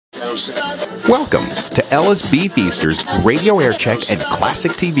Welcome to Ellis B. Feaster's Radio Air Check and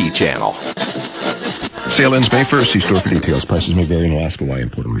Classic TV channel. Sale ends May 1st. See store for details. Prices may vary in Alaska, Hawaii,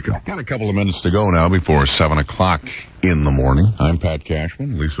 and Puerto Rico. Got a couple of minutes to go now before 7 o'clock in the morning. I'm Pat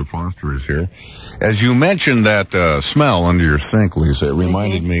Cashman. Lisa Foster is here. As you mentioned that smell under your sink, Lisa, it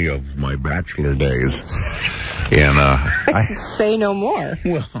reminded me of my bachelor days. And say no more.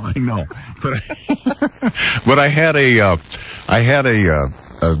 Well, I know, but I had a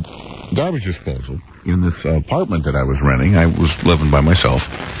garbage disposal in this apartment that I was renting. I was living by myself,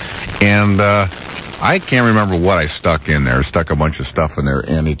 and I can't remember what I stuck in there. I stuck a bunch of stuff in there,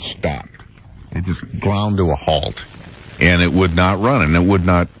 and it stopped. It just ground to a halt, and it would not run, and it would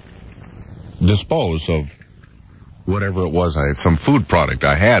not dispose of whatever it was. Some food product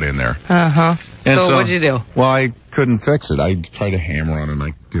I had in there. Uh-huh. So what'd you do? Well, I couldn't fix it. I tried to hammer on it,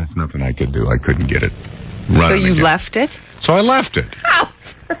 and there's nothing I could do. I couldn't get it running. So you again. left it? So I left it. Ow!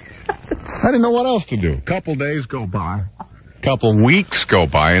 I didn't know what else to do. Couple days go by. Couple weeks go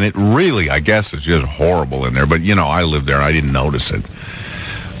by, and it really, I guess, is just horrible in there. But, you know, I lived there, and I didn't notice it.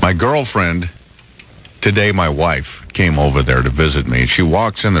 My girlfriend, today my wife, came over there to visit me. She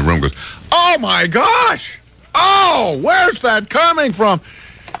walks in the room and goes, "Oh, my gosh! Oh, where's that coming from?"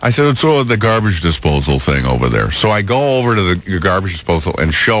 I said, "It's the garbage disposal thing over there." So I go over to the garbage disposal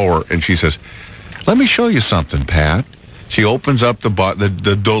and show her, and she says, "Let me show you something, Pat." She opens up the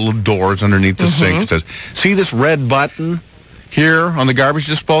doors underneath the sink and says, "See this red button here on the garbage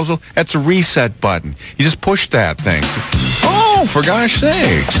disposal? That's a reset button. You just push that thing." "Oh, for gosh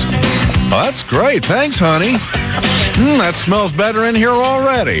sakes. Well, that's great. Thanks, honey. That smells better in here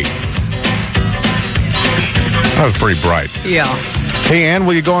already." That was pretty bright. Yeah. Hey, Ann,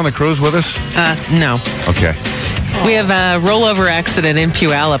 will you go on the cruise with us? No. Okay. We have a rollover accident in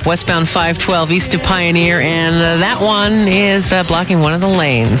Puyallup, westbound 512 east of Pioneer, and that one is blocking one of the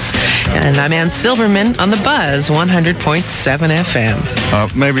lanes. And I'm Ann Silverman on the Buzz 100.7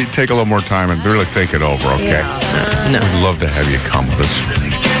 FM. Maybe take a little more time and really think it over, okay? Yeah. No. We'd love to have you come with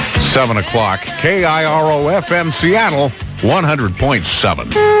us. 7 o'clock, KIRO-FM Seattle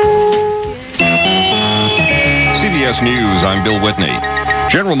 100.7. CBS News, I'm Bill Whitney.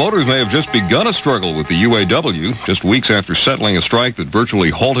 General Motors may have just begun a struggle with the UAW. Just weeks after settling a strike that virtually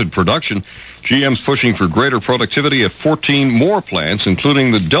halted production, GM's pushing for greater productivity at 14 more plants,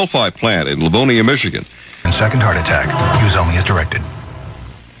 including the Delphi plant in Livonia, Michigan. Second heart attack. Use only as directed.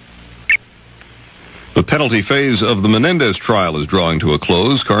 The penalty phase of the Menendez trial is drawing to a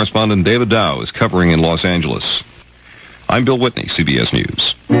close. Correspondent David Dow is covering in Los Angeles. I'm Bill Whitney, CBS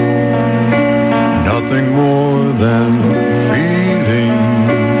News. Nothing more than feelings.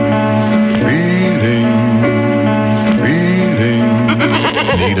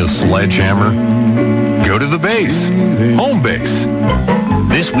 Need a sledgehammer? Go to the base. Home Base.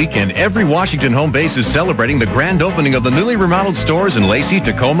 This weekend, every Washington home base is celebrating the grand opening of the newly remodeled stores in Lacey,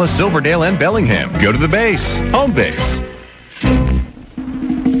 Tacoma, Silverdale, and Bellingham. Go to the base. Home Base.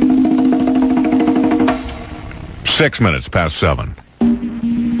 6 minutes past 7.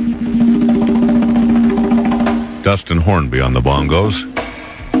 Dustin Hornby on the bongos.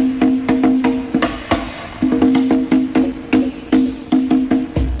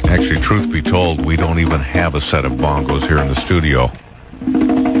 Actually, truth be told, we don't even have a set of bongos here in the studio.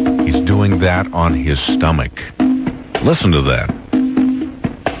 He's doing that on his stomach. Listen to that.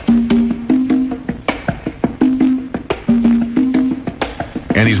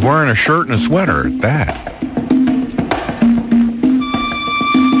 And he's wearing a shirt and a sweater at that.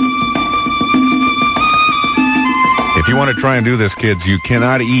 If you want to try and do this, kids, you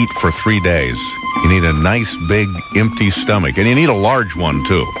cannot eat for 3 days. You need a nice, big, empty stomach. And you need a large one,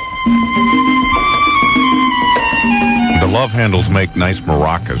 too. The love handles make nice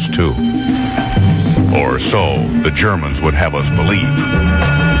maracas, too. Or so the Germans would have us believe.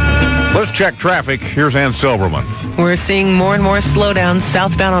 Let's check traffic. Here's Ann Silverman. We're seeing more and more slowdowns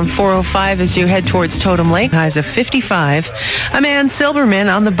southbound on 405 as you head towards Totem Lake. Highs of 55. I'm Ann Silverman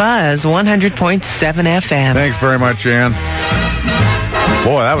on the Buzz 100.7 FM. Thanks very much, Ann.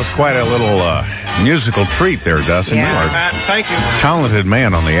 Boy, that was quite a little musical treat there, Dustin. Yeah. You are Pat, thank you. a talented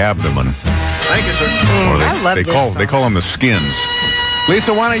man on the abdomen. Thank you, sir. I love this They call them the skins.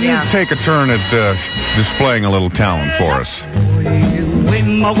 Lisa, why don't you take a turn at displaying a little talent for us?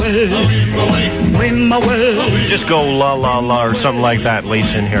 Just go la la la or something like that,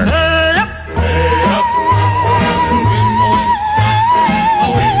 Lisa, in here.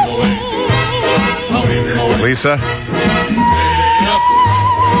 Lisa?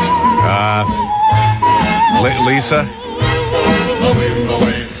 Lisa?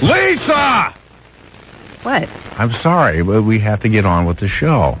 Lisa! What? I'm sorry, but we have to get on with the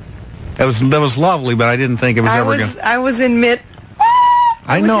show. That was lovely, but I didn't think it was ever going to... I was in mid...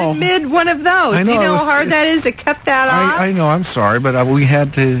 I know. In mid one of those. I know. Do you know how hard that is to cut that off? I know. I'm sorry, but we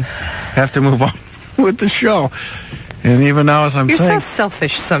have to move on with the show. And even now, as I'm saying... You're so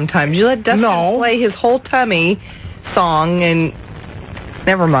selfish sometimes. You let Dustin play his whole tummy song and...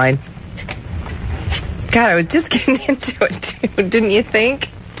 Never mind. God, I was just getting into it, too. Didn't you think?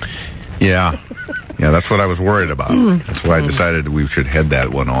 Yeah. Yeah, that's what I was worried about. That's why I decided we should head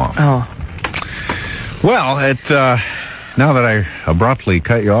that one off. Oh. Well, now that I abruptly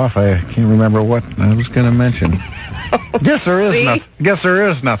cut you off, I can't remember what I was going to mention. Guess there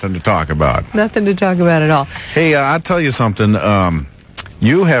is nothing to talk about. Nothing to talk about at all. Hey, I'll tell you something.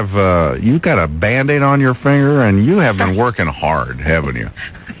 You got a Band-Aid on your finger, and you have been working hard, haven't you?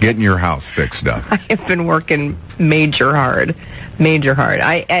 Getting your house fixed up. I have been working major hard.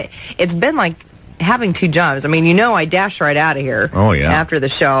 It's been like having two jobs. I mean, I dash right out of here. Oh, yeah. After the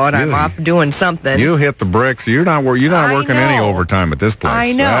show, and I'm off doing something. You hit the bricks. You're not working any overtime at this place.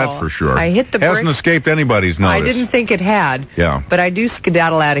 I know. That's for sure. I hit the bricks. Hasn't escaped anybody's notice. I didn't think it had. Yeah. But I do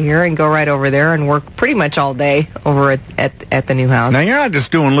skedaddle out of here and go right over there and work pretty much all day over at the new house. Now, you're not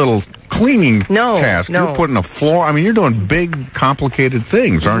just doing little cleaning tasks. No. You're putting a floor. I mean, you're doing big, complicated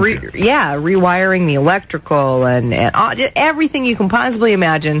things, aren't you? Yeah, rewiring the electrical and everything you can possibly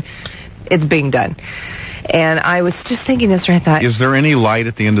imagine. It's being done. And I was just thinking this, and I thought... Is there any light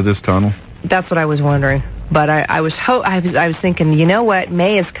at the end of this tunnel? That's what I was wondering. But I was thinking, you know what?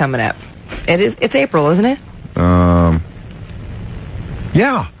 May is coming up. It's April, isn't it?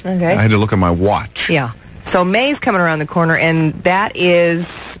 Yeah. Okay. I had to look at my watch. Yeah. So May's coming around the corner, and that is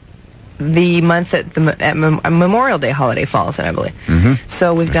the month at Memorial Day holiday falls in, I believe. Mm-hmm.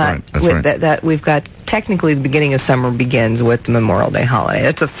 So we've we've got technically the beginning of summer begins with the Memorial Day holiday.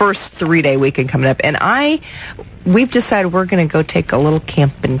 That's the first 3-day weekend coming up, and we've decided we're going to go take a little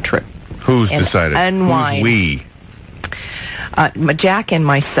camping trip. Who's decided? Unwind. Who's we? Jack and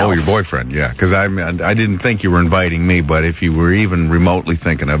myself. Oh, your boyfriend, yeah. Because I didn't think you were inviting me, but if you were even remotely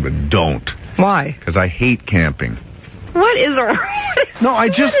thinking of it, don't. Why? Because I hate camping. What is No, I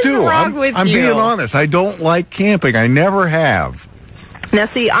just do. Wrong with I'm being honest. I don't like camping. I never have. Now,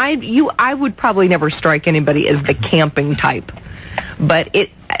 see, I would probably never strike anybody as the camping type, but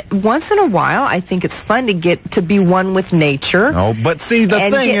once in a while, I think it's fun to get to be one with nature. Oh, but see, the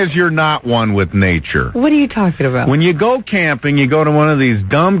thing is, you're not one with nature. What are you talking about? When you go camping, you go to one of these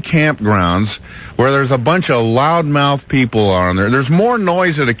dumb campgrounds where there's a bunch of loudmouth people on there. There's more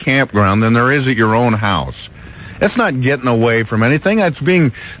noise at a campground than there is at your own house. That's not getting away from anything. That's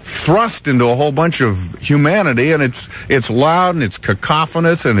being thrust into a whole bunch of humanity, and it's loud, and it's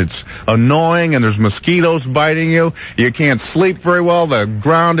cacophonous, and it's annoying, and there's mosquitoes biting you. You can't sleep very well. The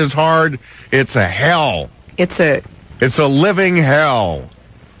ground is hard. It's a hell. It's a living hell.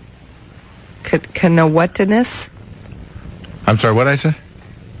 Canawatness? I'm sorry, what did I say?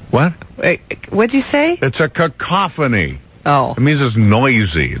 What? What'd you say? It's a cacophony. Oh. It means it's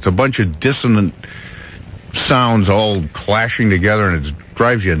noisy. It's a bunch of dissonant sounds all clashing together, and it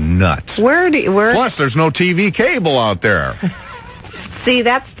drives you nuts. Plus, there's no TV cable out there. See,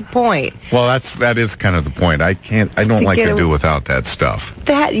 that's the point. Well, that is kind of the point. I don't like to do without that stuff.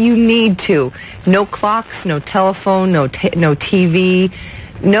 That you need to. No clocks, no telephone, no TV,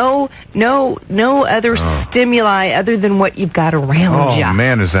 no other stimuli other than what you've got around you. Oh,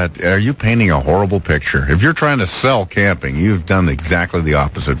 man, are you painting a horrible picture? If you're trying to sell camping, you've done exactly the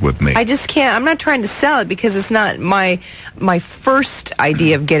opposite with me. I just can't. I'm not trying to sell it because it's not my first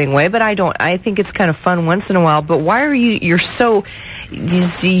idea of getting away, but I think it's kind of fun once in a while. But why are you're so...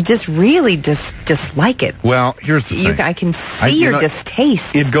 You just really dislike it. Well, here's the thing. I can see your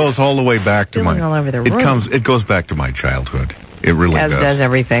distaste. It goes all the way back to all over the room. It goes back to my childhood. It really does. As does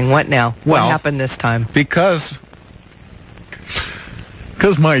everything. What now? What happened this time? Because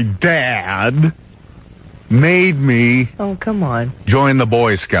my dad made me... Oh, come on. ...join the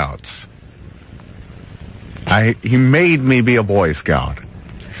Boy Scouts. He made me be a Boy Scout.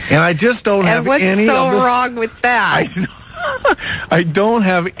 And I just don't have any... And what's so wrong with that? I don't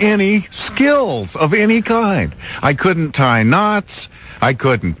have any skills of any kind. I couldn't tie knots. I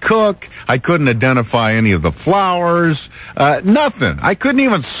couldn't cook. I couldn't identify any of the flowers. Nothing. I couldn't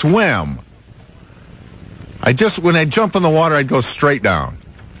even swim. When I jump in the water, I'd go straight down.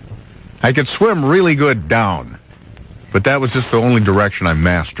 I could swim really good down. But that was just the only direction I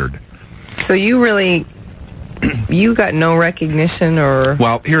mastered. So you really... You got no recognition or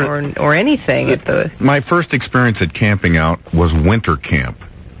anything at the... My first experience at camping out was winter camp.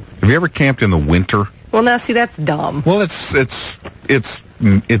 Have you ever camped in the winter? Well, now see, that's dumb. Well, it's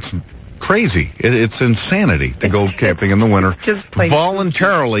crazy. It's insanity to go camping in the winter. Just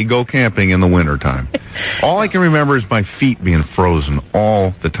voluntarily go camping in the wintertime. All I can remember is my feet being frozen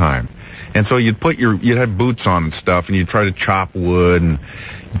all the time. And so you'd have boots on and stuff, and you'd try to chop wood and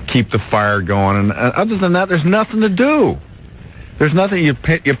keep the fire going. And other than that, there's nothing to do. There's nothing. You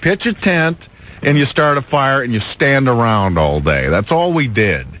pitch a tent, and you start a fire, and you stand around all day. That's all we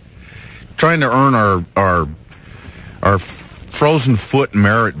did. Trying to earn our frozen foot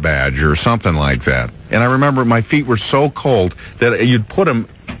merit badge or something like that. And I remember my feet were so cold that you'd put them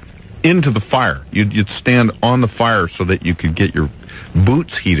into the fire. You'd stand on the fire so that you could get your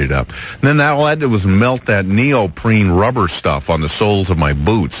boots heated up. And then all I did was melt that neoprene rubber stuff on the soles of my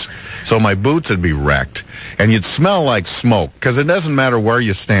boots. So my boots would be wrecked. And you'd smell like smoke, because it doesn't matter where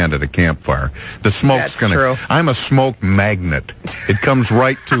you stand at a campfire. The smoke's true. I'm a smoke magnet. It comes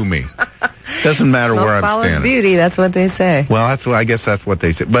right to me. Doesn't matter Smoke where I'm follows standing. beauty, that's what they say. Well, I guess that's what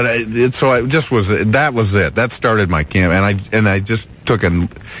they say. But that was it. That started my camp, and I just took an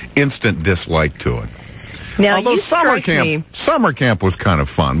instant dislike to it. Now, although summer camp was kind of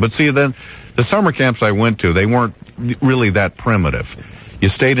fun. But see, then the summer camps I went to, they weren't really that primitive. You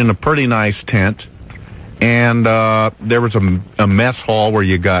stayed in a pretty nice tent, and there was a mess hall where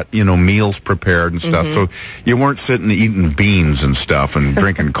you got, meals prepared and stuff. So you weren't sitting eating beans and stuff and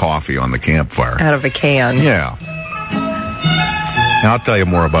drinking coffee on the campfire. Out of a can. Yeah. Now, I'll tell you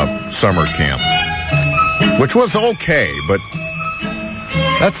more about summer camp, which was okay, but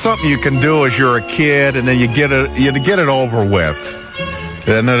that's something you can do as you're a kid, and then you get it over with.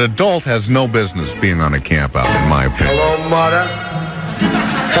 And an adult has no business being on a camp out, in my opinion. Hello, mother.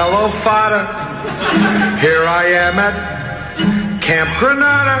 Hello, father. Here I am at Camp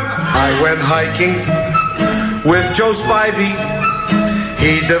Granada. I went hiking with Joe Spivey.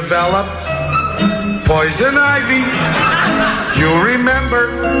 He developed poison ivy. You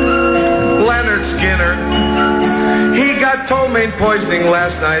remember Leonard Skinner. He got ptomaine poisoning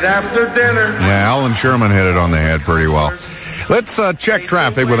last night after dinner. Yeah, Alan Sherman hit it on the head pretty well. Let's check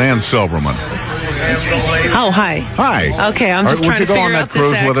traffic with Ann Silverman. Oh, hi. Hi. Okay, I'm just trying to figure out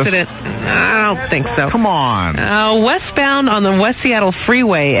this accident. I don't think so. Come on. Westbound on the West Seattle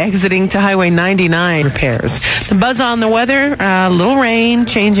Freeway, exiting to Highway 99, repairs. The buzz on the weather, a little rain,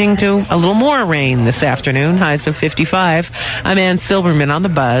 changing to a little more rain this afternoon, highs of 55. I'm Ann Silverman on the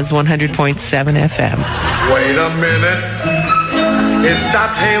Buzz, 100.7 FM. Wait a minute. It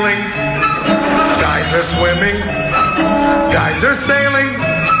stopped hailing. Guys are swimming. Guys are sailing.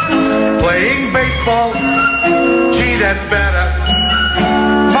 Playing baseball. Gee, that's better.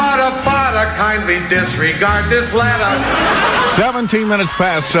 Mata fada, kindly disregard this letter. 17 minutes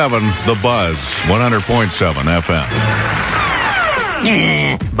past 7, The Buzz, 100.7 FM.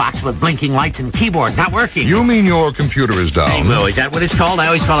 Box with blinking lights and keyboard not working. You mean your computer is down? Hey, Lou, is that what it's called? I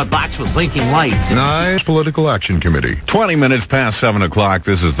always call it box with blinking lights. Nice political action committee. 20 minutes past 7 o'clock.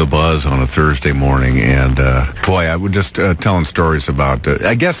 This is The Buzz on a Thursday morning. And, boy, I was just telling stories about...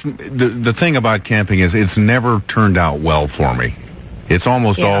 I guess the thing about camping is it's never turned out well for me. It's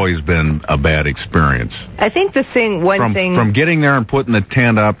almost always been a bad experience. I think From getting there and putting the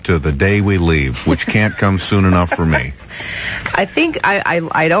tent up to the day we leave, which can't come soon enough for me. I think I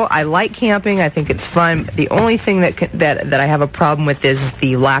like camping. I think it's fun. The only thing that I have a problem with is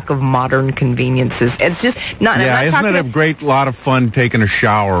the lack of modern conveniences. It's just not. Yeah, isn't it a great lot of fun taking a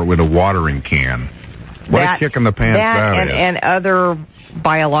shower with a watering can? What a kick in the pants that is. And other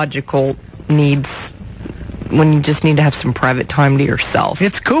biological needs when you just need to have some private time to yourself.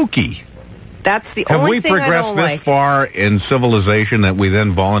 It's kooky. That's the only thing I don't like. Have we progressed this far in civilization that we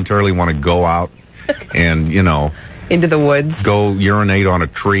then voluntarily want to go out and, into the woods, go urinate on a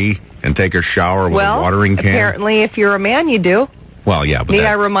tree and take a shower with a watering can? Apparently, if you're a man, you do. Well, yeah, but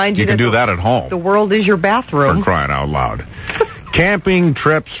I remind you can do that at home. The world is your bathroom. For crying out loud. Camping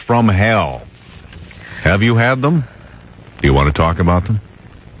trips from hell. Have you had them? Do you want to talk about them?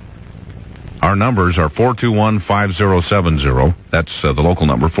 Our numbers are 421-5070. That's the local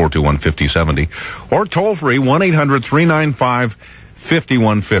number, 421-5070. Or toll-free,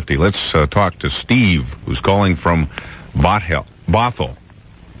 1-800-395-5150. Let's talk to Steve, who's calling from Bothell.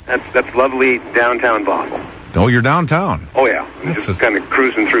 That's lovely downtown Bothell. Oh, you're downtown? Oh, yeah. I'm just kind of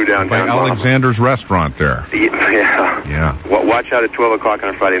cruising through downtown By Alexander's restaurant there. Yeah. Well, watch out at 12 o'clock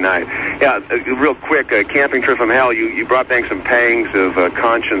on a Friday night. Yeah, real quick, camping trip from hell. You brought back some pangs of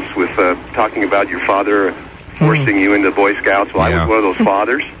conscience with talking about your father forcing you into Boy Scouts. Well, I was one of those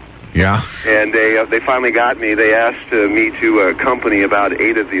fathers. Yeah. And they finally got me. They asked me to accompany about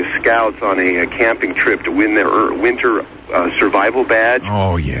 8 of the scouts on a camping trip to win their winter survival badge.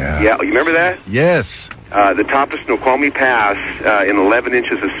 Oh, yeah. Yeah, you remember that? Yes. The top of Snoqualmie Pass in 11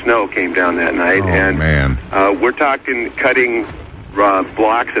 inches of snow came down that night. Man. We're talking cutting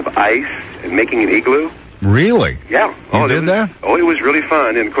blocks of ice and making an igloo. Really? Yeah. You did that? Oh, it was really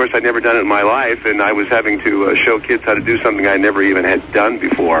fun. And, of course, I'd never done it in my life, and I was having to show kids how to do something I never even had done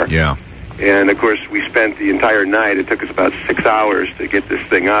before. Yeah. And, of course, we spent the entire night. It took us about 6 hours to get this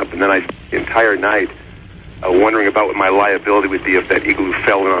thing up. And then the entire night, wondering about what my liability would be if that igloo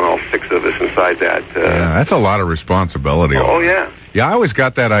fell in on all 6 of us inside that. Yeah, that's a lot of responsibility. Oh, yeah. Yeah, I always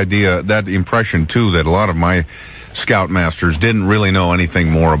got that idea, that impression, too, that a lot of my scoutmasters didn't really know anything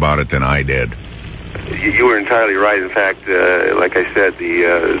more about it than I did. You were entirely right. In fact, like I said,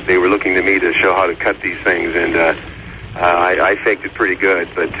 they were looking to me to show how to cut these things, and I faked it pretty good,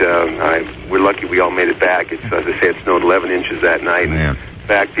 but we're lucky we all made it back. It's, as I say, it snowed 11 inches that night. Man. In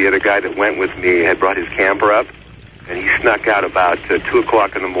fact, the other guy that went with me had brought his camper up, and he snuck out about 2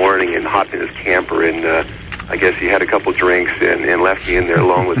 o'clock in the morning and hopped in his camper, and I guess he had a couple drinks and left me in there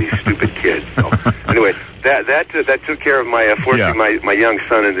alone with these stupid kids. So, anyway, that took care of my forcing my young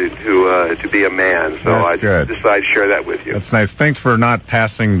son to be a man. So I decided to share that with you. That's nice. Thanks for not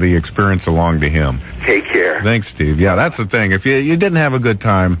passing the experience along to him. Take care. Thanks, Steve. Yeah, that's the thing. If you didn't have a good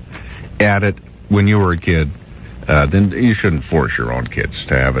time at it when you were a kid, then you shouldn't force your own kids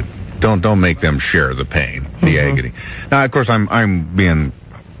to have it. Don't make them share the pain, the agony. Now, of course, I'm being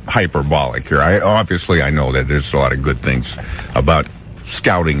hyperbolic here. I know that there's a lot of good things about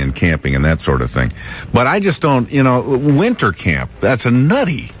scouting and camping and that sort of thing. But I just don't, winter camp, that's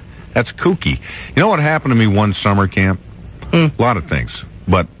nutty. That's kooky. You know what happened to me one summer camp? A lot of things.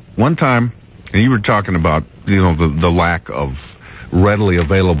 But one time, and you were talking about, the lack of readily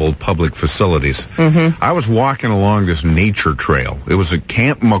available public facilities. I was walking along this nature trail. It was at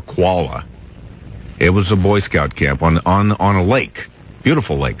Camp McQualla. It was a Boy Scout camp on a lake.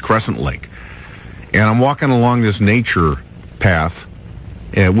 Beautiful lake, Crescent Lake. And I'm walking along this nature path,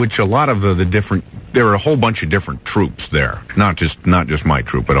 which a lot of the different, there were a whole bunch of different troops there. Not just my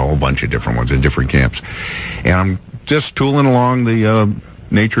troop, but a whole bunch of different ones in different camps. And I'm just tooling along the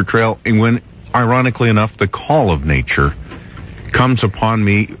nature trail, and when, ironically enough, the call of nature comes upon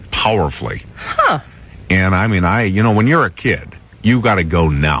me powerfully. And I mean, when you're a kid, you got to go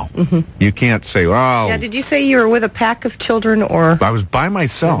now. You can't say, well... Yeah, did you say you were with a pack of children, or... I was by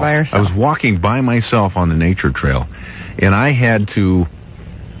myself. By yourself. I was walking by myself on the nature trail, and I had to,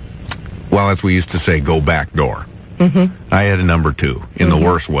 well, as we used to say, go back door. I had a number 2 in the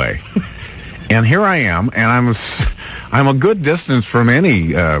worst way. And here I am, and I'm a good distance from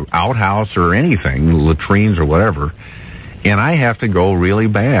any outhouse or anything, latrines or whatever, and I have to go really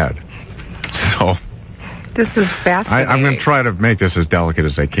bad. So... This is fascinating. I'm going to try to make this as delicate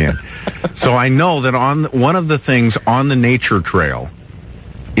as I can. So I know that on one of the things on the nature trail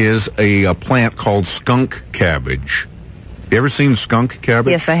is a plant called skunk cabbage. You ever seen skunk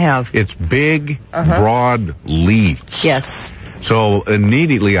cabbage? Yes, I have. It's big, broad leaves. Yes. So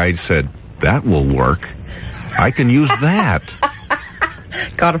immediately I said, that will work. I can use that.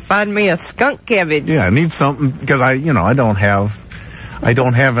 Gotta find me a skunk cabbage. Yeah, I need something, because I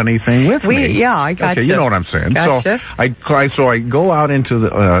don't have anything with me. Yeah, I got you. Okay, you know what I'm saying. Gotcha. So I go out into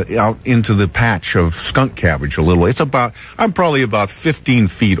the patch of skunk cabbage a little way. I'm probably about 15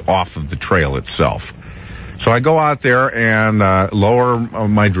 feet off of the trail itself. So I go out there and lower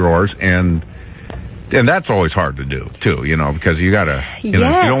my drawers, and that's always hard to do too, because you gotta, you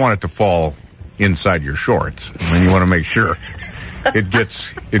don't want it to fall inside your shorts, and you want to make sure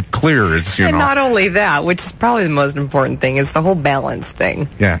it clears, And not only that, which is probably the most important thing, is the whole balance thing.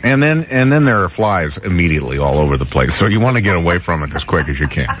 Yeah, and then there are flies immediately all over the place, so you want to get away from it as quick as you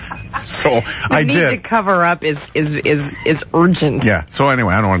can. So the need to cover up is urgent. Yeah. So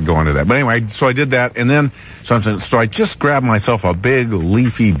anyway, I don't want to go into that, but anyway, so I did that, and then so I just grabbed myself a big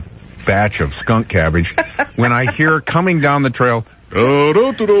leafy batch of skunk cabbage when I hear coming down the trail,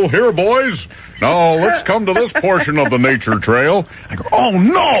 here, boys. Now, let's come to this portion of the nature trail. I go, oh,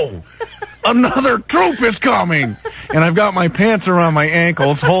 no! Another troop is coming! And I've got my pants around my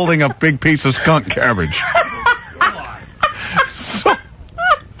ankles holding a big piece of skunk cabbage.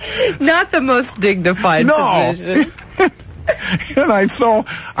 Not the most dignified position. And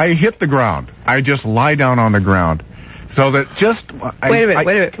I hit the ground. I just lie down on the ground. So that just... Wait a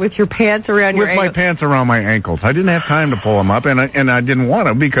minute. With your pants around your ankles? With my pants around my ankles. I didn't have time to pull them up, and I didn't want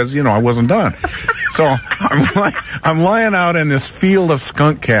to because, I wasn't done. So I'm lying out in this field of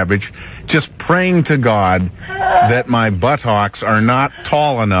skunk cabbage, just praying to God that my buttocks are not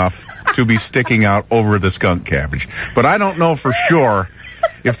tall enough to be sticking out over the skunk cabbage. But I don't know for sure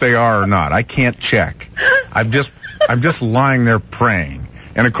if they are or not. I can't check. I'm just lying there praying.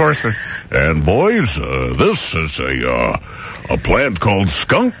 And of course, And boys, this is a plant called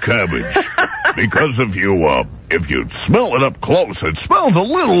skunk cabbage. Because if you smell it up close, it smells a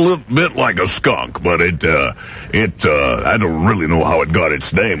little bit like a skunk, but I don't really know how it got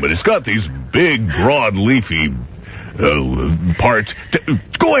its name, but it's got these big, broad, leafy parts.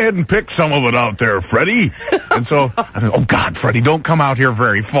 Go ahead and pick some of it out there, Freddie. And so, oh God, Freddie, don't come out here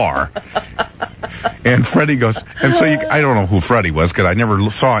very far. And Freddie goes, and so I don't know who Freddie was, because I never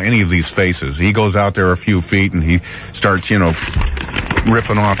saw any of these faces. He goes out there a few feet and he starts,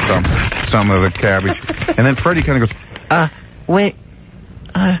 ripping off some of the cabbage. And then Freddie kind of goes, wait,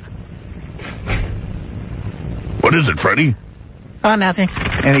 what is it, Freddie? Oh, nothing.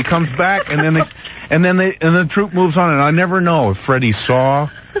 And he comes back, and then the troop moves on, and I never know if Freddie saw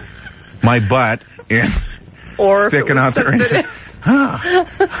my butt or sticking out there and said,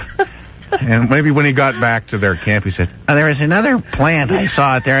 And maybe when he got back to their camp, he said, there was another plant I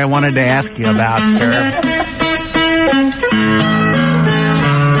saw out there I wanted to ask you about, sir.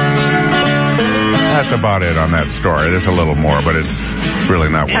 That's about it on that story. There's a little more, but it's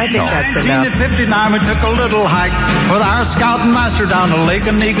really not worth telling. I think that's enough. In 59, we took a little hike with our scout and master down to Lake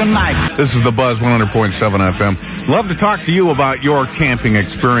Night. This is the Buzz 100.7 FM. Love to talk to you about your camping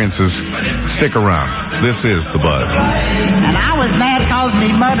experiences. Stick around. This is the Buzz. And I was mad cause me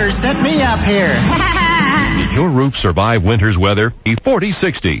mother sent me up here. Did your roof survive winter's weather?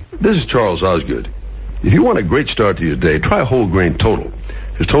 E4060. This is Charles Osgood. If you want a great start to your day, try Whole Grain Total.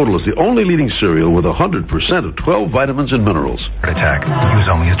 His Total is the only leading cereal with 100% of 12 vitamins and minerals. Attack. Use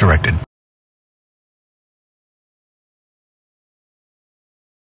only as directed.